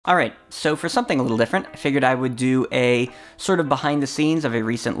Alright, so for something a little different, I figured I would do a sort of behind the scenes of a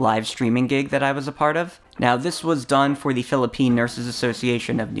recent live streaming gig that I was a part of. Now this was done for the Philippine Nurses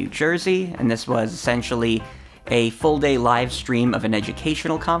Association of New Jersey, and this was essentially a full day live stream of an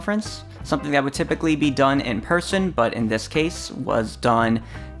educational conference. Something that would typically be done in person, but in this case was done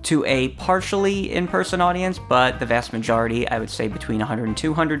to a partially in-person audience, but the vast majority, I would say between 100 and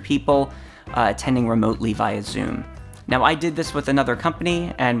 200 people, attending remotely via Zoom. Now, I did this with another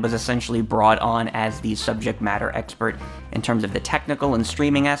company and was essentially brought on as the subject matter expert in terms of the technical and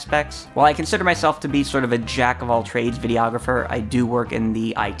streaming aspects. While I consider myself to be sort of a jack-of-all-trades videographer, I do work in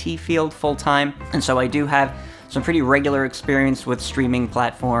the IT field full-time, and so I do have some pretty regular experience with streaming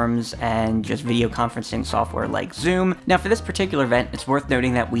platforms and just video conferencing software like Zoom. Now, for this particular event, it's worth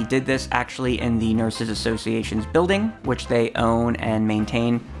noting that we did this actually in the Nurses Association's building, which they own and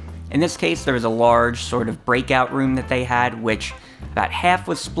maintain. In this case, there was a large sort of breakout room that they had, which about half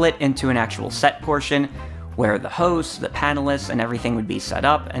was split into an actual set portion, where the hosts, the panelists, and everything would be set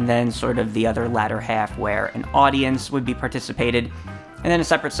up, and then sort of the other latter half where an audience would be participated, and then a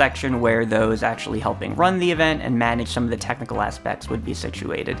separate section where those actually helping run the event and manage some of the technical aspects would be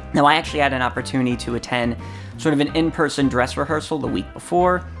situated. Now, I actually had an opportunity to attend sort of an in-person dress rehearsal the week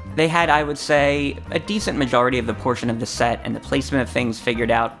before. They had, I would say, a decent majority of the portion of the set and the placement of things figured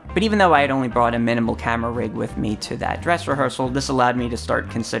out, but even though I had only brought a minimal camera rig with me to that dress rehearsal, this allowed me to start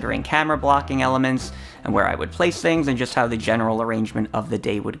considering camera blocking elements and where I would place things and just how the general arrangement of the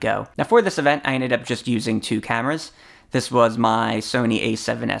day would go. Now, for this event, I ended up just using two cameras. This was my Sony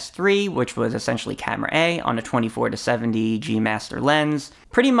a7S III, which was essentially camera A on a 24-70 G master lens,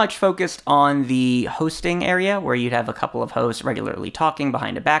 pretty much focused on the hosting area where you'd have a couple of hosts regularly talking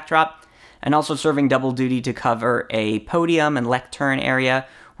behind a backdrop, and also serving double duty to cover a podium and lectern area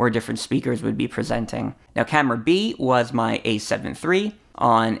where different speakers would be presenting. Now, camera B was my a7 III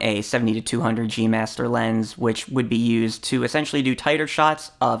on a 70-200 G master lens, which would be used to essentially do tighter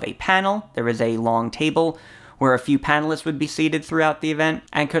shots of a panel. There was a long table where a few panelists would be seated throughout the event,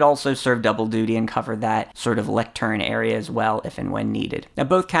 and could also serve double duty and cover that sort of lectern area as well if and when needed. Now,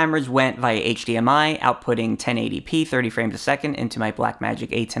 both cameras went via HDMI, outputting 1080p 30 frames a second into my Blackmagic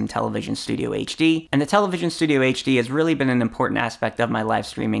ATEM Television Studio HD, and the Television Studio HD has really been an important aspect of my live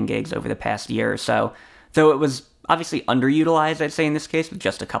streaming gigs over the past year or so, though it was obviously underutilized, I'd say in this case, with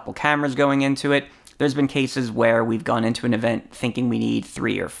just a couple cameras going into it. There's been cases where we've gone into an event thinking we need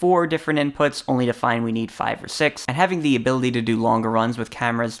 3 or 4 different inputs, only to find we need 5 or 6. And having the ability to do longer runs with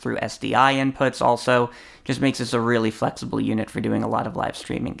cameras through SDI inputs also just makes this a really flexible unit for doing a lot of live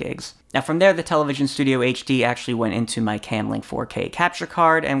streaming gigs. Now from there, the Television Studio HD actually went into my Cam Link 4K capture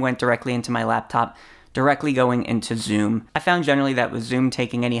card and went directly into my laptop, directly going into Zoom. I found generally that with Zoom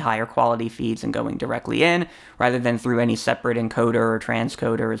taking any higher quality feeds and going directly in, rather than through any separate encoder or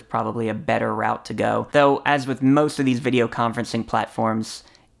transcoder, is probably a better route to go. Though, as with most of these video conferencing platforms,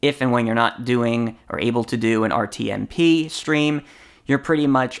 if and when you're not doing or able to do an RTMP stream, you're pretty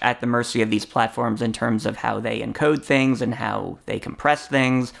much at the mercy of these platforms in terms of how they encode things and how they compress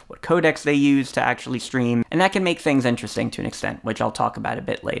things, what codecs they use to actually stream, and that can make things interesting to an extent, which I'll talk about a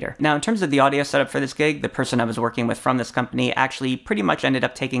bit later. Now, in terms of the audio setup for this gig, the person I was working with from this company actually pretty much ended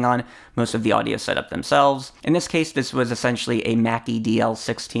up taking on most of the audio setup themselves. In this case, this was essentially a Mackie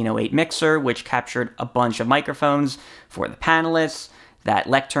DL1608 mixer, which captured a bunch of microphones for the panelists, that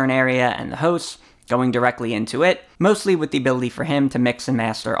lectern area, and the hosts, going directly into it, mostly with the ability for him to mix and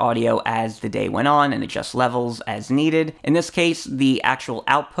master audio as the day went on and adjust levels as needed. In this case, the actual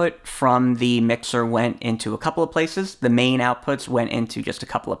output from the mixer went into a couple of places. The main outputs went into just a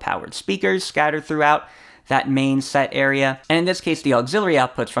couple of powered speakers scattered throughout that main set area. And in this case, the auxiliary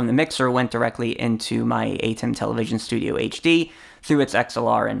outputs from the mixer went directly into my ATEM Television Studio HD through its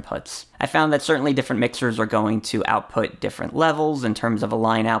XLR inputs. I found that certainly different mixers are going to output different levels in terms of a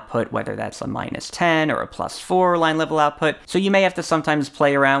line output, whether that's a -10 or a +4 line level output. So you may have to sometimes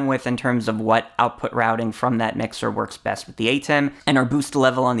play around with in terms of what output routing from that mixer works best with the ATEM, and or boost the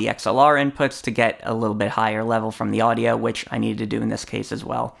level on the XLR inputs to get a little bit higher level from the audio, which I needed to do in this case as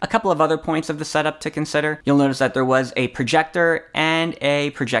well. A couple of other points of the setup to consider. You'll notice that there was a projector and a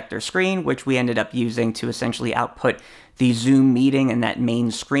projector screen, which we ended up using to essentially output the Zoom meeting and that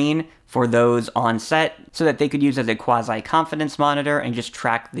main screen for those on set so that they could use as a quasi-confidence monitor and just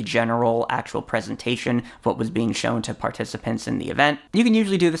track the general actual presentation of what was being shown to participants in the event. You can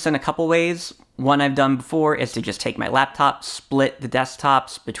usually do this in a couple ways. One I've done before is to just take my laptop, split the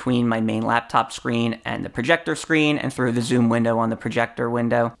desktops between my main laptop screen and the projector screen, and throw the Zoom window on the projector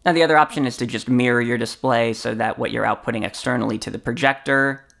window. Now the other option is to just mirror your display so that what you're outputting externally to the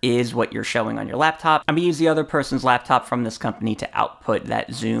projector is what you're showing on your laptop. I'm gonna use the other person's laptop from this company to output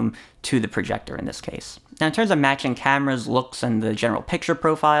that zoom to the projector in this case. Now in terms of matching cameras, looks, and the general picture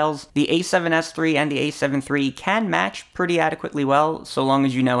profiles, the A7S III and the A7 III can match pretty adequately well, so long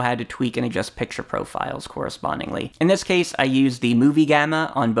as you know how to tweak and adjust picture profiles correspondingly. In this case, I used the movie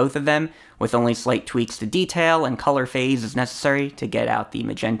gamma on both of them, with only slight tweaks to detail and color phase as necessary to get out the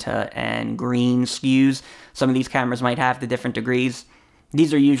magenta and green skews some of these cameras might have to different degrees.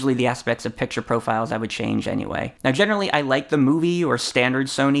 These are usually the aspects of picture profiles I would change anyway. Now generally I like the movie or standard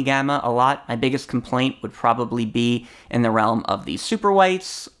Sony gamma a lot. My biggest complaint would probably be in the realm of the super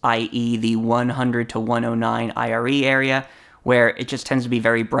whites, i.e. the 100 to 109 IRE area, where it just tends to be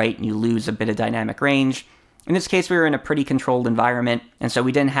very bright and you lose a bit of dynamic range. In this case we were in a pretty controlled environment, and so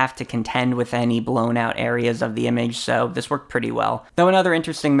we didn't have to contend with any blown out areas of the image, so this worked pretty well. Though another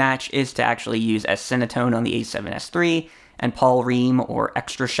interesting match is to actually use S-Cinetone on the A7S III, and Paul Ream or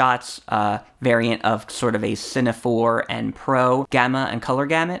Extra Shots variant of sort of a Cine4 and Pro gamma and color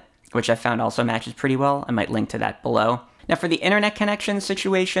gamut, which I found also matches pretty well. I might link to that below. Now for the internet connection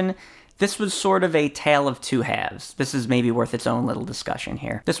situation, this was sort of a tale of two halves. This is maybe worth its own little discussion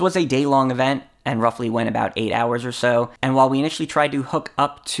here. This was a day-long event and roughly went about 8 hours or so, and while we initially tried to hook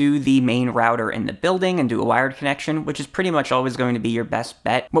up to the main router in the building and do a wired connection, which is pretty much always going to be your best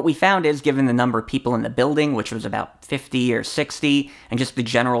bet, what we found is, given the number of people in the building, which was about 50 or 60, and just the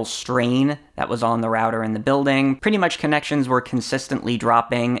general strain that was on the router in the building, pretty much connections were consistently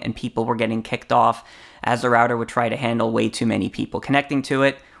dropping and people were getting kicked off as the router would try to handle way too many people connecting to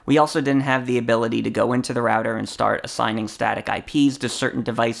it. We also didn't have the ability to go into the router and start assigning static IPs to certain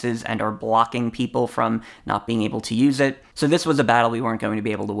devices and or blocking people from not being able to use it. So this was a battle we weren't going to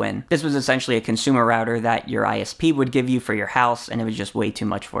be able to win. This was essentially a consumer router that your ISP would give you for your house, and it was just way too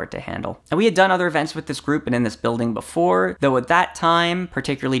much for it to handle. And we had done other events with this group and in this building before, though at that time,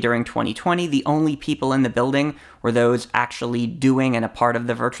 particularly during 2020, the only people in the building were those actually doing and a part of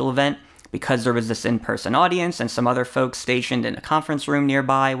the virtual event, because there was this in-person audience and some other folks stationed in a conference room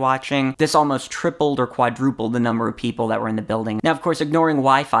nearby watching. This almost tripled or quadrupled the number of people that were in the building. Now, of course, ignoring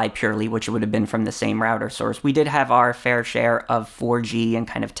Wi-Fi purely, which would have been from the same router source, we did have our fair share of 4G and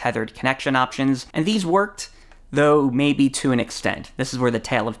kind of tethered connection options, and these worked, though maybe to an extent. This is where the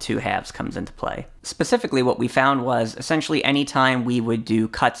tale of two halves comes into play. Specifically, what we found was essentially anytime we would do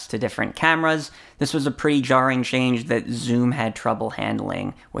cuts to different cameras, this was a pretty jarring change that Zoom had trouble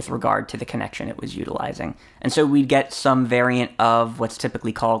handling with regard to the connection it was utilizing. And so we'd get some variant of what's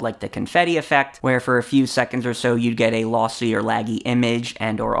typically called like the confetti effect, where for a few seconds or so you'd get a lossy or laggy image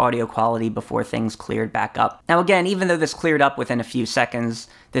and or audio quality before things cleared back up. Now again, even though this cleared up within a few seconds,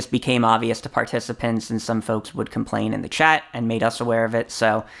 this became obvious to participants and some folks would complain in the chat and made us aware of it,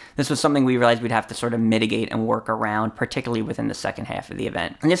 so this was something we realized we'd have to sort of mitigate and work around, particularly within the second half of the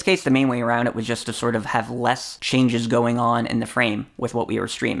event. In this case, the main way around it was just to sort of have less changes going on in the frame with what we were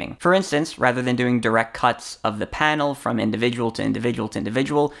streaming. For instance, rather than doing direct cuts of the panel from individual to individual to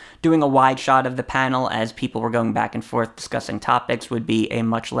individual, doing a wide shot of the panel as people were going back and forth discussing topics would be a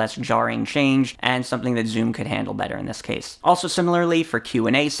much less jarring change and something that Zoom could handle better in this case. Also similarly for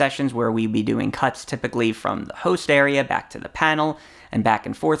Q&A sessions where we'd be doing cuts typically from the host area back to the panel and back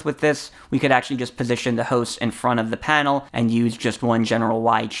and forth with this, we could actually just position the host in front of the panel and use just one general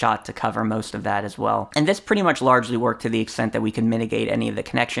wide shot to cover most of that as well. And this pretty much largely worked to the extent that we could mitigate any of the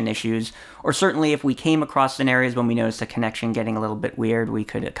connection issues, or certainly if we came across scenarios when we noticed a connection getting a little bit weird, we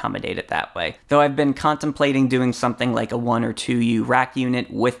could accommodate it that way. Though I've been contemplating doing something like a 1 or 2U rack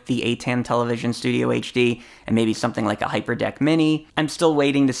unit with the ATEM Television Studio HD, and maybe something like a HyperDeck Mini. I'm still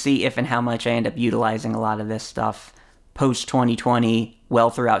waiting to see if and how much I end up utilizing a lot of this stuff post-2020, well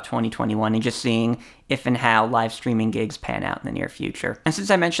throughout 2021, and just seeing if and how live streaming gigs pan out in the near future. And since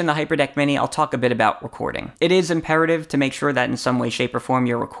I mentioned the HyperDeck Mini, I'll talk a bit about recording. It is imperative to make sure that in some way, shape, or form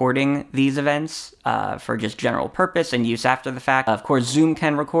you're recording these events for just general purpose and use after the fact. Of course, Zoom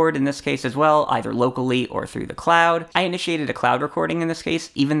can record in this case as well, either locally or through the cloud. I initiated a cloud recording in this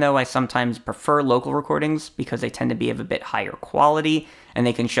case, even though I sometimes prefer local recordings because they tend to be of a bit higher quality and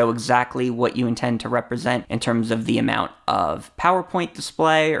they can show exactly what you intend to represent in terms of the amount of PowerPoint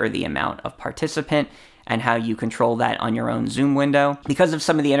display or the amount of participant and how you control that on your own Zoom window. Because of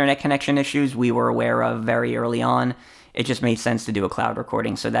some of the internet connection issues we were aware of very early on, it just made sense to do a cloud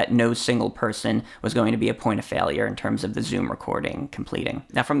recording so that no single person was going to be a point of failure in terms of the Zoom recording completing.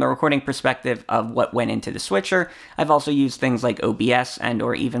 Now, from the recording perspective of what went into the switcher, I've also used things like OBS and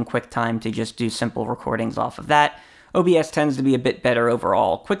or even QuickTime to just do simple recordings off of that. OBS tends to be a bit better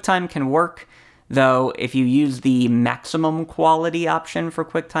overall. QuickTime can work, Though, if you use the maximum quality option for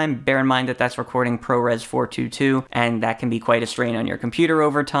QuickTime, bear in mind that that's recording ProRes 422, and that can be quite a strain on your computer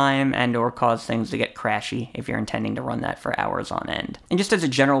over time and or cause things to get crashy if you're intending to run that for hours on end. And just as a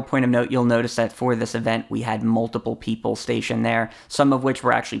general point of note, you'll notice that for this event, we had multiple people stationed there, some of which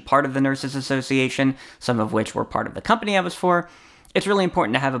were actually part of the Nurses Association, some of which were part of the company I was for. It's really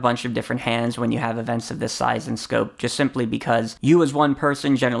important to have a bunch of different hands when you have events of this size and scope, just simply because you as one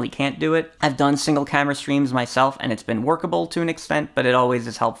person generally can't do it. I've done single camera streams myself, and it's been workable to an extent, but it always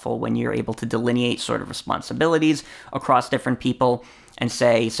is helpful when you're able to delineate sort of responsibilities across different people and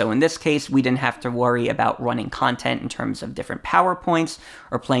say, so in this case, we didn't have to worry about running content in terms of different PowerPoints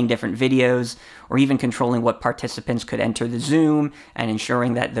or playing different videos or even controlling what participants could enter the Zoom and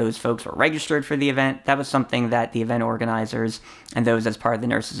ensuring that those folks were registered for the event. That was something that the event organizers and those as part of the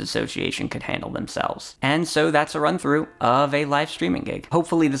Nurses Association could handle themselves. And so that's a run through of a live streaming gig.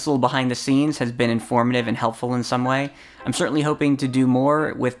 Hopefully this little behind the scenes has been informative and helpful in some way. I'm certainly hoping to do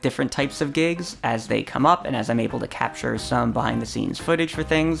more with different types of gigs as they come up and as I'm able to capture some behind the scenes footage for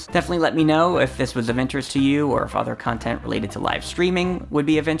things. Definitely let me know if this was of interest to you or if other content related to live streaming would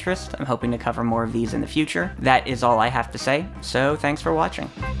be of interest. I'm hoping to cover more of these in the future. That is all I have to say, so thanks for watching.